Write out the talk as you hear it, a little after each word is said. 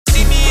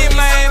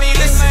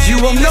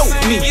won't know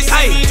me.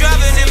 Ay,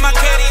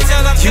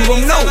 you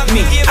won't know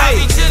me.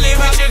 Ay,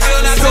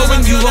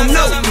 going, you won't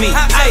know me.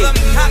 Ay,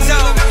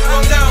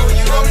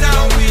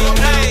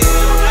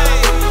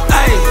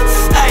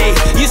 ay,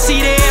 you see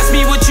they ask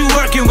me what you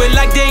working with,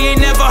 like they ain't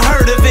never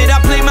heard of it. I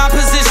play my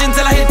position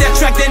till I hit that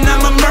track, then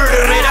I'ma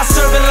murder it. I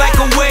serve it like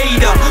a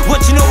waiter.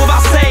 What you know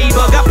about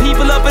Seba? Got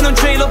people up in them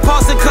trailer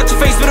parks and cut your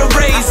face with a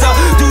razor.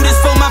 Do this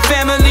for my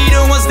family,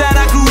 the ones that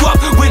I grew up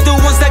with, the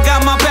ones that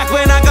got my back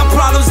when I got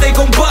problems, they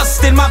gon'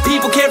 bust. And my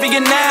people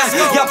carrying knives.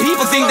 Y'all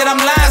people think that I'm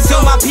lying, so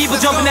my people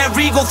jumping that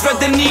regal, thread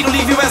the needle,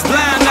 leave you as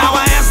blind. Now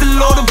I ask the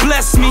Lord to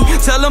bless me,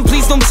 tell them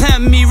please don't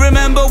tempt me.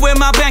 Remember when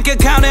my bank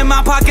account and my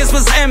pockets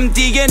was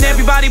empty, and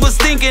everybody was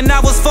thinking I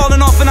was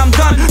falling off and I'm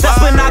done. That's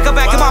when I got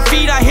back on my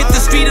feet, I hit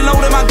the street and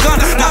loaded my gun.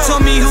 Now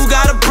tell me who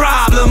got a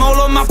problem, all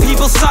of my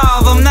people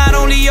solve them. Not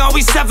only are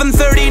we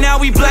 730,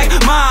 now we black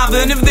mob.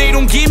 And if they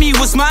don't give me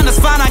what's mine, that's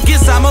fine, I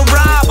guess I'ma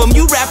rob them.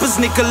 You rappers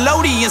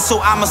Nickelodeon,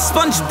 so I'm a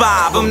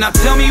SpongeBob them. Now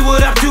tell me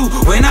what I do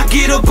when I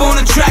get up on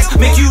the track,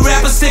 make you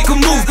rappers take a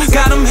move,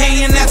 got them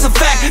hating, that's a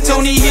fact.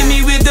 Tony hit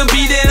me with the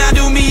beat and I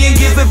do me and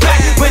give it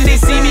back. When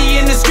they see me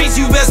in the streets,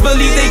 you best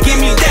believe they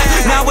give me that.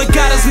 Now it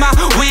God is my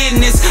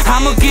witness,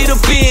 I'ma get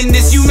up in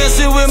this. You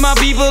messing with my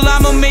people,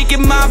 I'ma make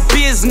it my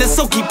business.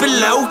 So keep it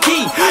low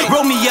key,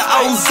 roll me your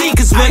OZ,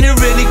 cause when it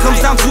really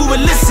comes down to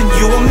it, listen,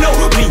 you won't know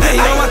me.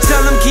 Hey, yo, I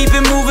tell them keep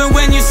it moving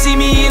when you see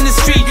me in the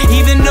street.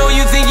 Even though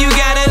you think you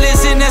gotta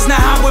listen, that's not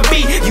how it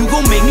be. You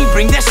gon' make me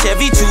bring that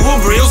Chevy to a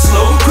real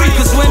slow creep,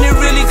 cause when it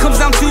really comes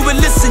down to it,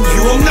 listen,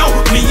 you won't know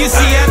me. You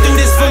see, I do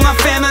this for my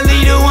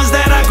family, the ones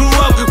that I grew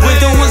up with,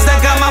 the ones that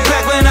got my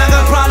back when I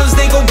got problems,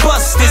 they gon'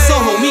 bust it. So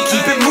homie,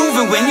 keep it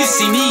moving when you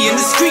see me in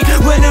the street.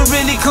 When it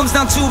really comes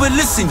down to it,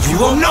 listen, you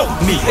won't know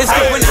me. It's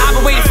good when I've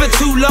been waiting for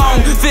too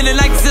long, feeling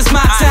like this is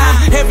my time.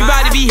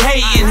 Everybody be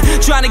hating,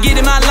 trying to get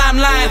in my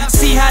limelight.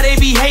 See how they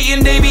be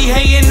hating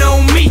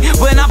on me.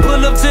 When I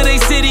pull up to they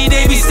city,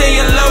 they be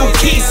staying low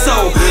key.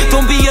 So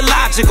don't be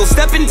illogical,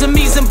 step into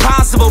me's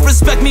impossible.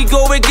 Respect me,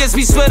 go against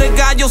me, swear to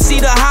God you'll see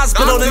the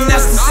hospital. And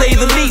that's to say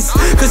the least,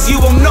 cause you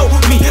won't know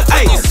me.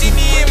 Ay,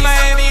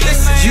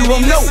 you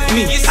won't know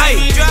me. Ay,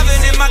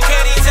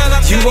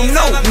 you won't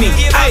know me.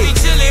 Ay,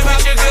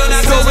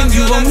 going,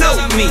 you won't know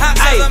me.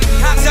 Ay,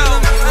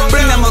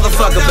 bring that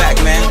motherfucker back,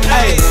 man.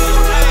 Ay,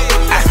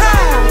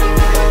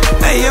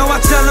 hey yo,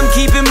 I tell them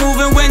keep it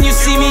moving when you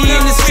see me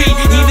in the street.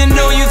 Even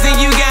though you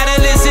think you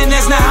gotta listen,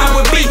 that's not how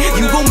it be.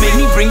 You gon' make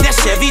me bring that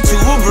Chevy to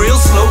a real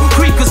slow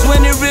creep, cause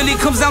when it really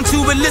comes down to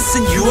it,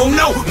 listen, you won't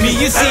know me.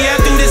 You see, I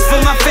do this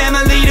for my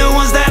family, the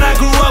ones that I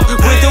grew up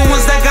with, the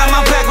ones that got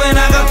my back when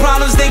I got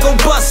problems, they gon'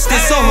 bust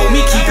it. So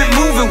homie, keep it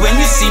moving when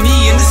you see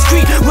me in the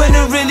street. When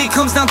it really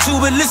comes down to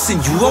it,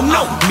 listen, you won't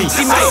know me.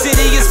 See, my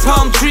city is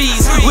palm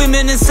trees,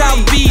 women in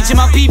South Beach,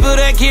 and my people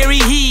that carry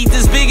heat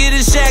that's bigger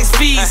than Shaq's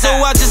feet. So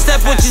I just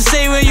step what you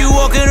say when you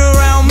walking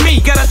around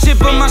me. Got a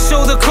chip on my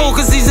shoulder cold,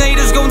 cause these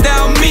haters gon'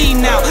 down me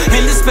now.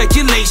 And the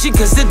speculation,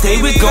 cause today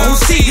we gon'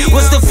 see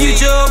what's the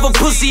future of a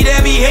pussy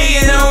that be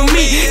hating on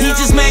me. He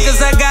just mad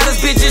cause I got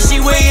his bitch and she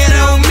weighing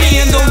on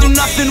me, and don't do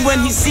nothing when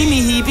he see me,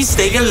 he be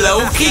staying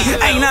low key.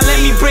 Hey, now let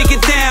me break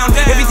it down,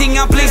 everything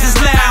I place is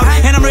loud,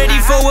 and I'm ready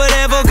for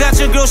whatever. Got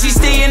your girl, she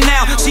staying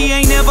out, she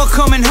ain't never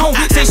coming home.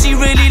 Say she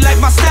really like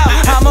my style,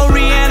 I'm a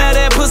Rihanna,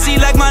 that pussy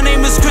like my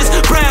name is Chris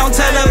Brown.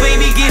 Tell her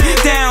baby get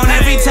down,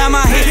 every time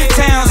I hit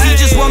town, he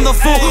just won the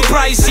full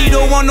price, she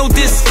don't want no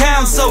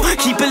discount. So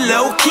keep it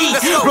low key,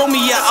 roll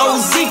me your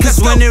OZ, cause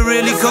when it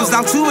really comes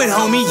down to it,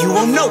 homie, you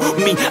won't know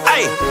me.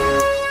 Ay,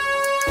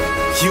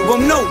 you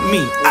won't know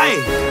me. Ay,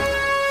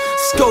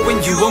 Sco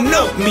and you won't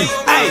know me.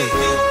 Ay,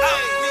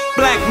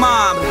 Black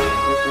Mob,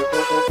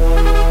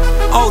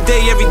 all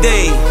day, every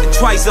day, and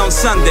twice on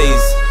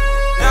Sundays.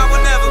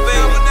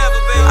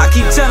 I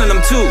keep telling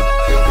them too.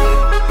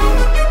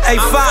 Hey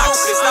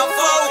Fox,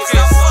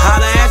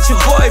 holla at your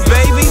boy,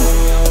 baby.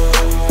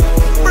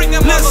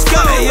 Let's go.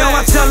 Hey, yo,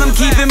 I tell them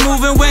keep it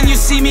moving when you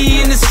see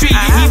me in the street.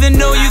 Even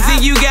though you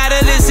think you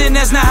gotta listen,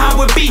 that's not how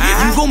it be.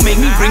 You gon' make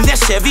me bring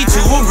that Chevy to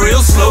a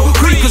real slow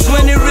creep, cause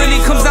when it really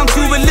comes down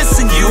to it,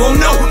 listen, you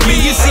won't know me.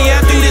 You see, I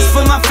do this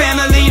for my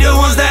family, the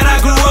ones that I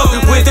grew up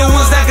with, the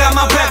ones that got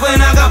my back when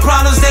I got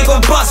problems, they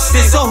gon' bust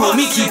it. So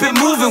homie, keep it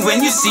moving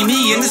when you see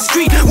me in the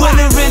street. When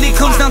it really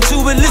comes down to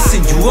it,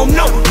 listen, you won't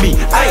know me.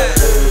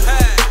 Ay.